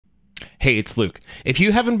Hey, it's Luke. If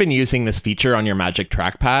you haven't been using this feature on your Magic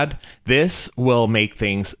Trackpad, this will make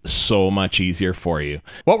things so much easier for you.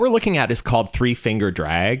 What we're looking at is called 3-finger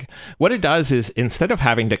drag. What it does is instead of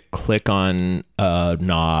having to click on a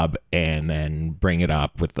knob and then bring it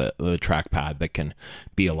up with the trackpad, that can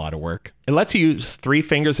be a lot of work, it lets you use 3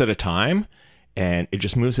 fingers at a time. And it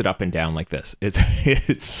just moves it up and down like this.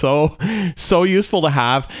 It's so useful to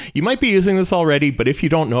have. You might be using this already, but if you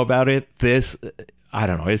don't know about it, I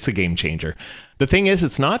don't know, it's a game changer. The thing is,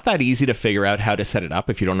 it's not that easy to figure out how to set it up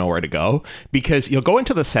if you don't know where to go, because you'll go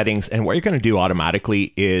into the settings and what you're going to do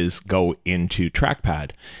automatically is go into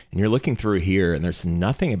trackpad, and you're looking through here and there's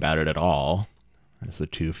nothing about it at all. There's the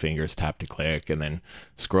 2 fingers tap to click, and then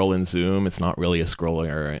scroll and zoom. It's not really a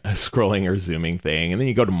scrolling or zooming thing. And then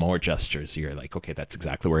you go to more gestures. You're like, okay, that's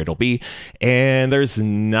exactly where it'll be. And there's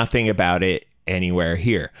nothing about it anywhere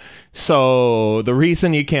here. So the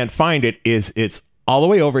reason you can't find it is it's all the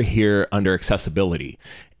way over here under accessibility.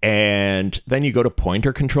 And then you go to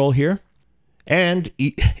pointer control here. And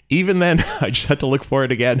even then, I just had to look for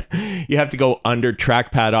it again. You have to go under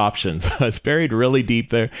trackpad options. It's buried really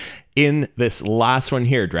deep there. In this last one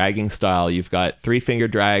here, dragging style, you've got 3-finger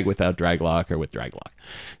drag without drag lock or with drag lock.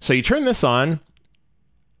 So you turn this on,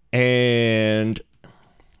 and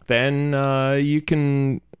then you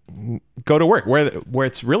can go to work. Where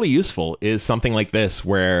it's really useful is something like this,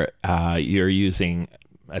 where you're using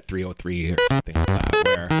a 303 or something like that,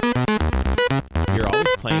 where you're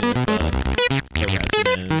always playing with the resonance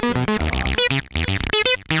and the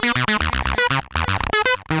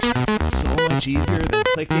it's so much easier than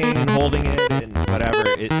clicking and holding it and whatever.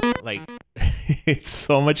 It's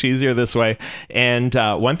so much easier this way. And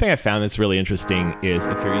one thing I found that's really interesting is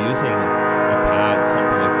if you're using a pad,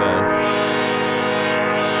 something like this,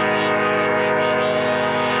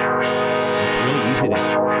 it's really easy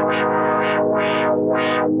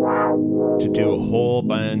to do a whole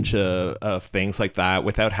bunch of things like that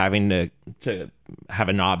without having to have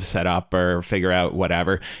a knob set up or figure out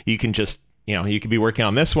whatever. You can just, you could be working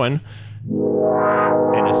on this one,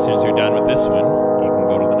 and as soon as you're done with this one, you can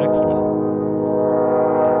go to the next one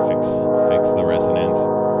and fix the resonance,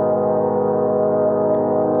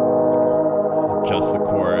 adjust the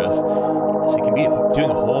chorus. So you can be doing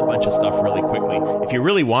a whole bunch of stuff really quickly. If you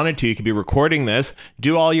really wanted to, you could be recording this,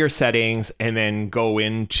 do all your settings, and then go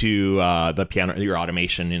into the piano, your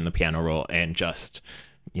automation in the piano roll, and just,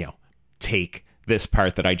 take this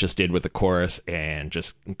part that I just did with the chorus and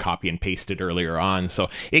just copy and paste it earlier on.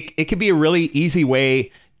 So it could be a really easy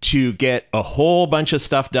way to get a whole bunch of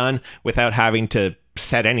stuff done without having to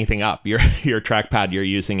set anything up. Your trackpad, you're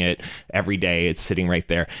using it every day. It's sitting right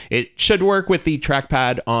there. It should work with the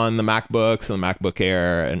trackpad on the MacBooks and the MacBook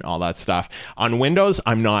Air and all that stuff. On Windows,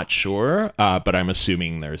 I'm not sure, but I'm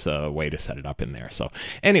assuming there's a way to set it up in there. So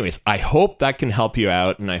anyways, I hope that can help you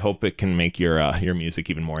out, and I hope it can make your music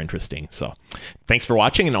even more interesting. So thanks for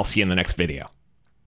watching, and I'll see you in the next video.